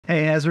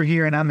Hey, Ezra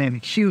here, and I'm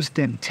in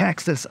Houston,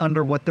 Texas,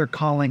 under what they're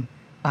calling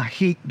a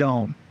heat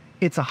dome.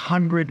 It's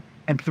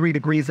 103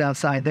 degrees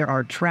outside. There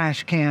are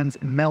trash cans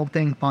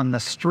melting on the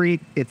street.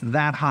 It's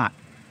that hot.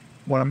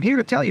 What I'm here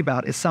to tell you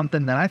about is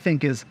something that I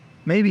think is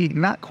maybe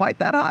not quite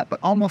that hot, but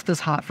almost as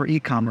hot for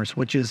e-commerce,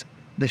 which is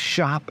the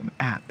Shop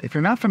app. If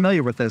you're not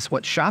familiar with this,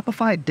 what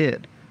Shopify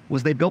did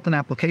was they built an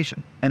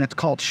application, and it's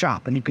called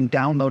Shop, and you can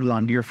download it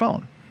onto your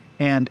phone.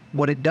 And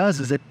what it does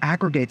is it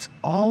aggregates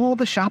all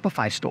the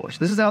Shopify stores.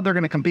 This is how they're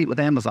going to compete with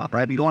Amazon,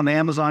 right? You go on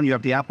Amazon, you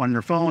have the app on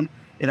your phone.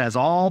 It has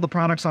all the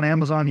products on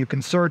Amazon. You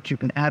can search, you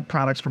can add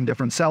products from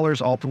different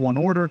sellers all to one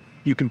order.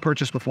 You can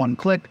purchase with one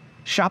click.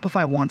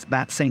 Shopify wants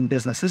that same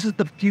business. This is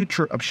the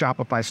future of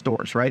Shopify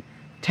stores, right?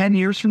 10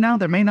 years from now,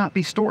 there may not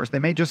be stores. They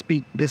may just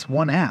be this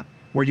one app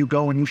where you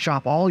go and you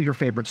shop all your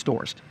favorite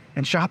stores.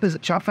 And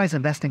Shopify is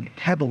investing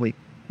heavily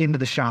into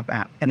the Shop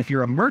app. And if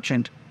you're a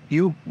merchant,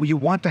 you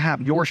want to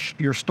have your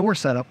store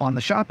set up on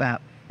the Shop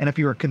app. And if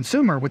you're a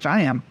consumer, which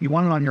I am, you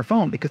want it on your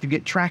phone because you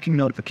get tracking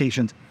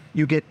notifications,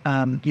 you get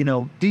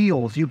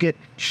deals, you get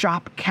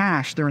Shop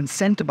Cash. They're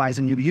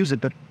incentivizing you to use it.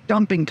 They're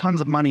dumping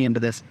tons of money into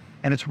this.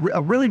 And it's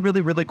a really,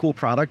 really, really cool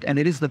product. And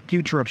it is the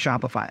future of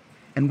Shopify.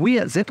 And we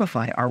at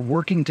Zipify are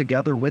working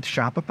together with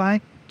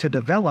Shopify to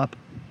develop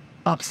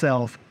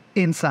upsells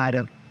inside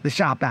of the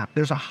Shop app.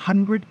 There's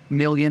 100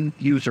 million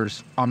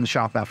users on the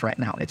Shop app right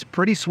now. It's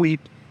pretty sweet.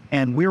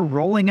 And we're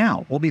rolling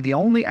out, we'll be the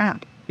only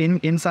app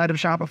inside of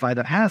Shopify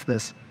that has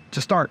this to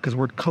start, because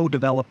we're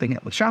co-developing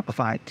it with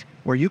Shopify,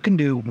 where you can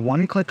do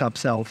one-click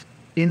upsells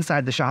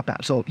inside the Shop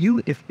app. So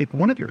if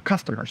one of your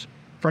customers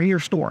from your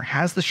store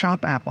has the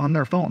Shop app on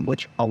their phone,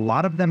 which a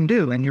lot of them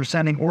do, and you're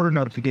sending order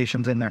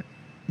notifications in there,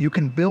 you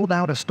can build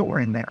out a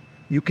store in there.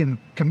 You can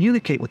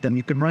communicate with them,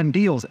 you can run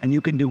deals, and you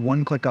can do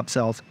one-click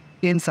upsells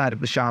inside of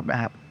the Shop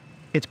app.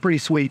 It's pretty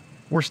sweet.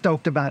 We're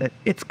stoked about it.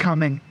 It's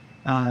coming.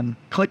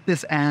 Click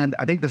this ad.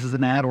 I think this is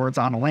an ad or it's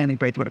on a landing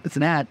page, but if it's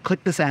an ad,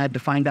 click this ad to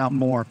find out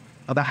more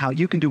about how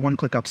you can do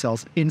one-click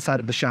upsells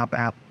inside of the Shop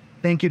app.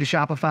 Thank you to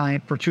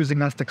Shopify for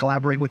choosing us to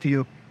collaborate with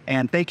you.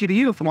 And thank you to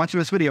you for watching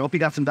this video. Hope you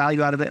got some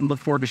value out of it and look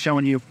forward to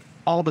showing you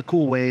all the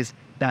cool ways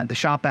that the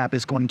Shop app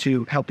is going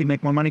to help you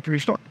make more money for your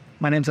store.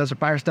 My name is Ezra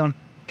Firestone.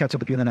 Catch up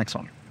with you in the next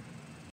one.